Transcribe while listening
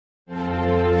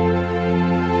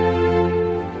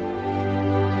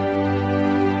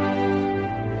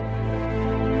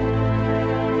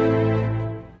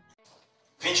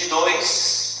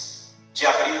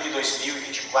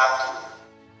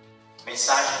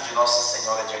mensagem de Nossa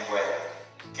Senhora de Algarve.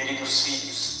 Queridos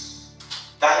filhos,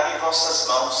 dai-me vossas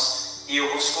mãos e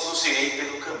eu vos conduzirei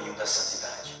pelo caminho da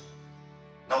santidade.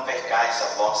 Não percais a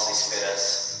vossa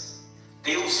esperança.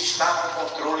 Deus está no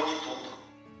controle de tudo.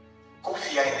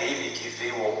 Confiai nele que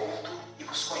vê o oculto e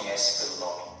vos conhece pelo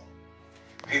nome.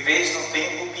 Viveis no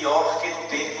tempo pior que no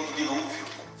tempo do dilúvio,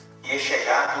 e é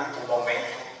chegado o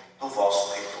momento do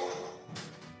vosso retorno.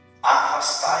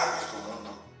 Afastai-vos do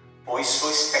mundo, pois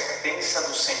sois pertença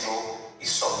do Senhor e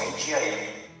somente a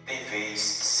Ele deveis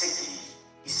seguir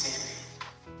e servir.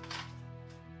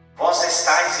 Vós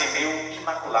estáis em meu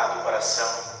Imaculado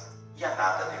Coração e a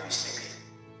nada deveis temer.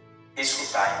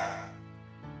 Escutai-Me.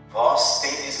 Vós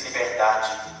tendes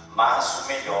liberdade, mas o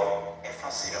melhor é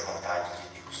fazer a vontade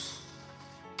de Deus.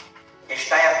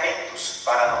 Estai atentos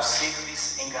para não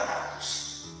serdes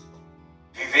enganados.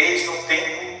 Viveis no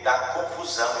tempo da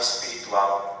confusão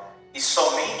espiritual e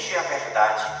somente a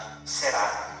verdade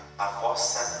será a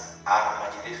vossa arma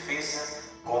de defesa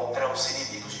contra os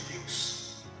inimigos de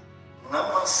Deus.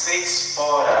 Não lanceis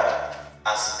fora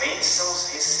as bênçãos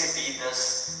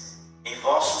recebidas em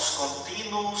vossos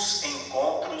contínuos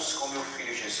encontros com meu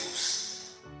Filho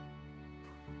Jesus.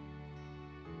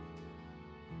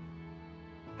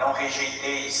 Não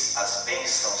rejeiteis as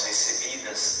bênçãos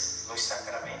recebidas nos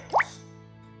sacramentos,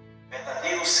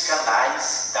 verdadeiros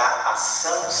canais da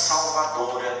Ação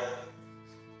Salvadora,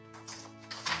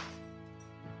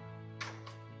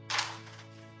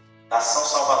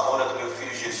 do meu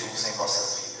Filho Jesus em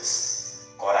vossas vidas.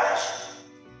 Coragem,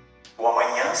 o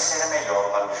amanhã será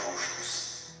melhor para os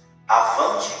justos.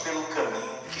 Avante pelo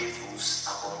caminho que vos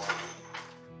apontarei.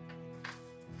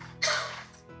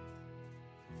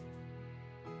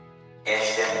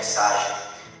 Esta é a mensagem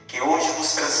que hoje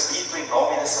vos transmito em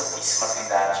nome da Santíssima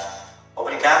Trindade.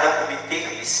 Obrigada por me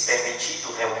teres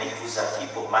permitido reunir-vos aqui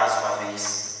por mais uma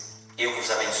vez. Eu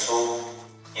vos abençoo,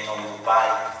 em nome do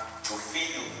Pai, do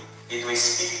Filho e do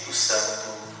Espírito Santo.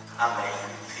 Amém.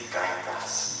 Ficai em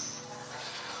paz.